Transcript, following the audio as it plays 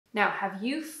Now, have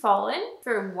you fallen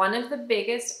for one of the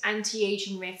biggest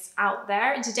anti-aging myths out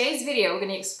there? In today's video, we're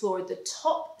going to explore the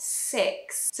top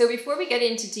 6. So before we get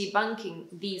into debunking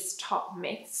these top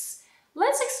myths,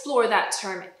 let's explore that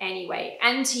term anyway,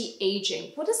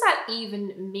 anti-aging. What does that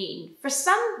even mean? For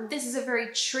some, this is a very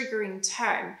triggering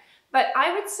term, but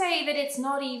I would say that it's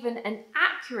not even an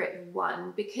accurate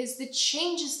one because the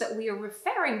changes that we are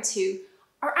referring to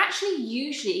are actually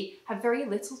usually have very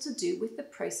little to do with the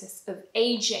process of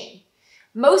aging.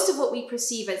 Most of what we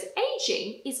perceive as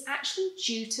aging is actually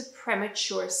due to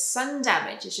premature sun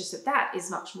damage. It's just that that is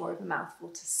much more of a mouthful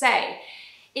to say.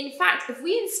 In fact, if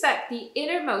we inspect the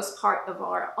innermost part of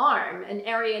our arm, an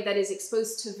area that is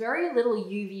exposed to very little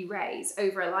UV rays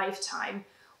over a lifetime,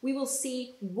 we will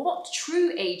see what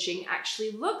true aging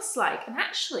actually looks like. And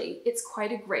actually, it's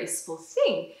quite a graceful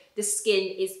thing. The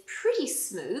skin is pretty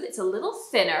smooth, it's a little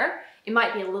thinner, it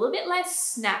might be a little bit less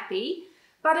snappy,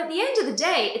 but at the end of the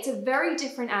day, it's a very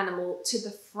different animal to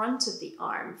the front of the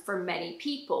arm for many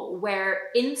people, where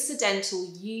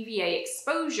incidental UVA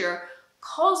exposure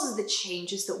causes the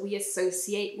changes that we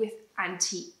associate with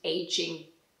anti-aging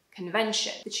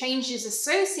convention. The changes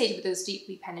associated with those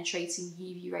deeply penetrating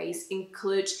UV rays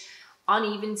include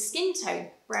uneven skin tone,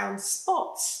 brown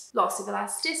spots, loss of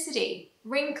elasticity,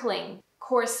 wrinkling,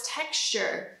 coarse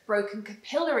texture, broken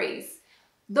capillaries.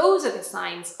 Those are the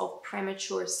signs of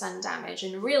premature sun damage,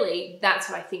 and really that's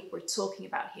what I think we're talking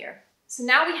about here. So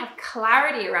now we have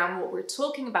clarity around what we're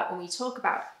talking about when we talk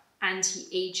about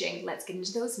anti-aging. Let's get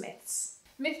into those myths.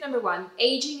 Myth number 1,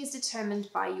 aging is determined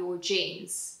by your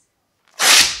genes.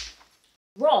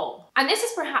 Wrong. And this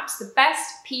is perhaps the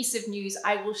best piece of news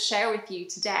I will share with you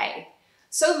today.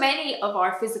 So many of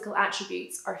our physical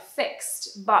attributes are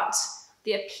fixed, but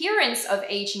the appearance of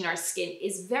aging in our skin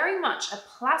is very much a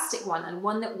plastic one and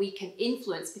one that we can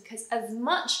influence because as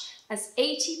much as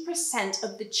 80%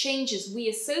 of the changes we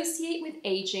associate with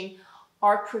aging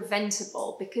are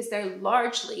preventable because they're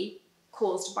largely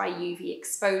caused by UV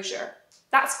exposure.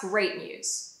 That's great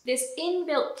news. This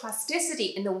inbuilt plasticity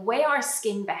in the way our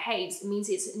skin behaves means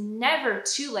it's never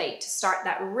too late to start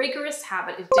that rigorous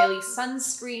habit of daily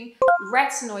sunscreen,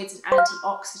 retinoids, and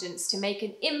antioxidants to make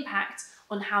an impact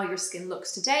on how your skin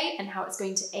looks today and how it's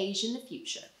going to age in the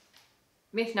future.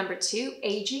 Myth number 2,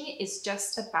 aging is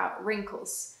just about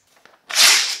wrinkles.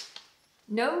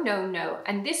 No, no, no.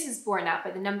 And this is borne out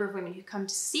by the number of women who come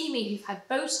to see me who've had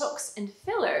Botox and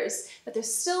fillers, but they're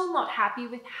still not happy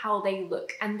with how they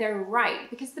look. And they're right,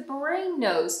 because the brain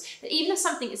knows that even if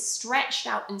something is stretched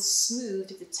out and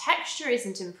smoothed, if the texture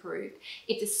isn't improved,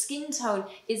 if the skin tone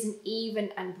isn't even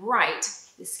and bright,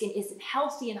 the skin isn't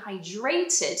healthy and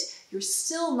hydrated, you're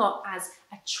still not as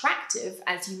attractive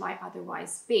as you might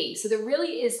otherwise be. So there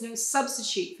really is no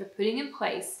substitute for putting in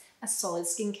place a solid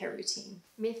skincare routine.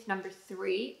 Myth number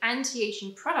 3,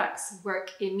 anti-aging products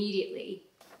work immediately.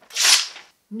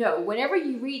 No, whenever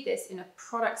you read this in a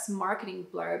product's marketing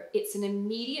blurb, it's an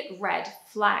immediate red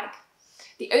flag.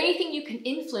 The only thing you can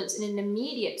influence in an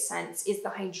immediate sense is the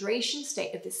hydration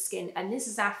state of the skin, and this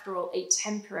is after all a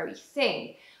temporary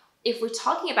thing. If we're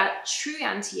talking about true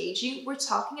anti-aging, we're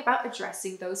talking about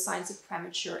addressing those signs of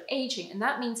premature aging, and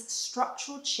that means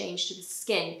structural change to the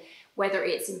skin, whether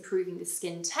it's improving the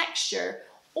skin texture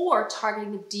or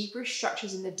targeting the deeper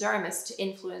structures in the dermis to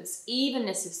influence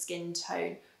evenness of skin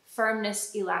tone,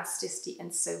 firmness, elasticity,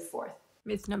 and so forth.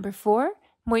 Myth number 4,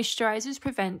 moisturizers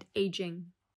prevent aging.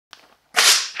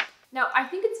 Now, I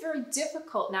think it's very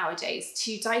difficult nowadays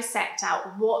to dissect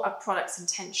out what a product's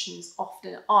intentions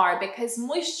often are because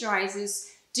moisturizers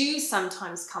do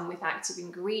sometimes come with active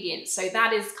ingredients. So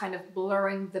that is kind of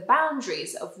blurring the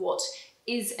boundaries of what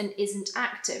is and isn't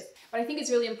active. But I think it's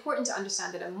really important to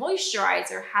understand that a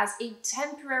moisturizer has a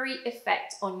temporary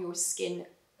effect on your skin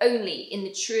only in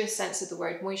the truest sense of the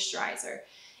word moisturizer.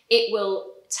 It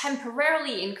will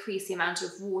temporarily increase the amount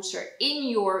of water in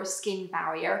your skin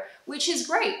barrier, which is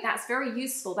great. That's very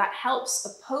useful. That helps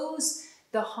oppose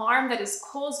the harm that is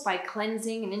caused by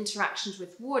cleansing and interactions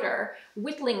with water,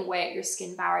 whittling away at your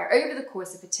skin barrier over the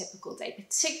course of a typical day,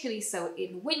 particularly so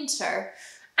in winter.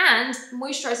 And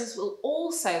moisturizers will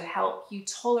also help you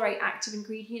tolerate active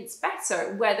ingredients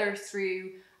better, whether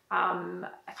through a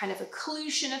kind of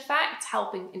occlusion effect,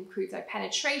 helping improve their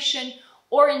penetration,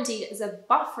 or indeed as a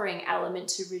buffering element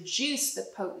to reduce the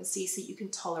potency so you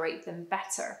can tolerate them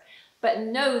better. But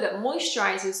know that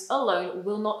moisturizers alone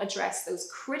will not address those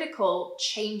critical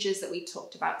changes that we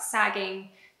talked about: sagging,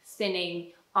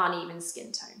 thinning, uneven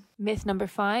skin tone. Myth number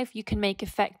 5, you can make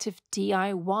effective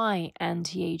DIY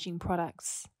anti-aging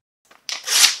products.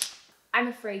 I'm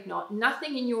afraid not.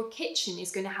 Nothing in your kitchen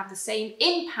is going to have the same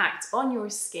impact on your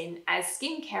skin as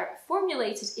skincare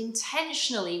formulated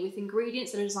intentionally with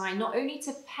ingredients that are designed not only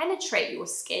to penetrate your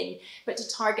skin, but to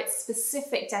target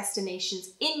specific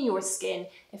destinations in your skin,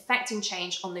 affecting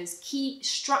change on those key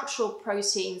structural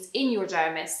proteins in your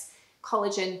dermis,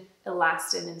 collagen,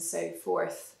 elastin, and so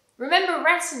forth. Remember,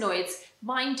 retinoids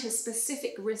bind to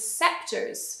specific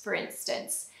receptors, for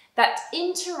instance, that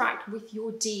interact with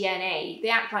your DNA. They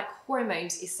act like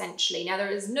hormones, essentially. Now, there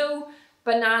is no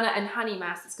banana and honey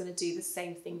mask that's going to do the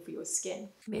same thing for your skin.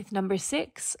 Myth number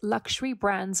 6, luxury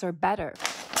brands are better.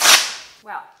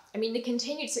 Well, I mean, the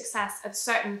continued success of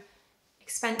certain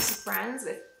expensive brands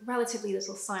with relatively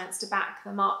little science to back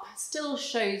them up still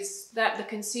shows that the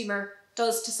consumer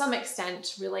does, to some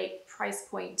extent, relate price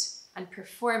point and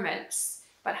performance.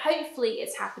 But hopefully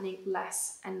it's happening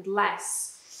less and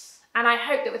less. And I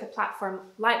hope that with a platform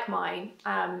like mine,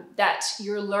 that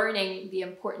you're learning the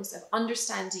importance of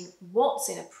understanding what's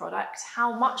in a product,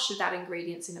 how much of that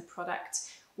ingredient's in a product,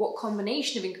 what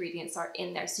combination of ingredients are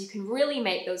in there, so you can really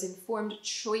make those informed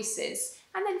choices,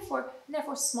 and then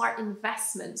therefore smart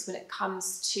investments when it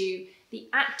comes to the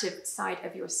active side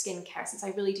of your skincare, since I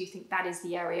really do think that is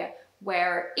the area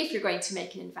where, if you're going to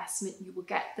make an investment, you will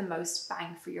get the most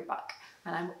bang for your buck.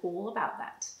 And I'm all about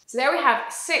that. So there we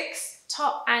have 6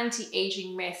 top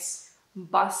anti-aging myths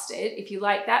busted. If you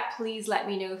like that, please let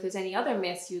me know if there's any other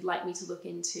myths you'd like me to look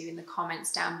into in the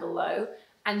comments down below.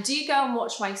 And do go and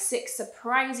watch my 6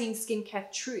 surprising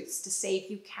skincare truths to save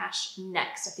you cash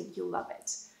next. I think you'll love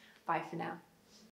it. Bye for now.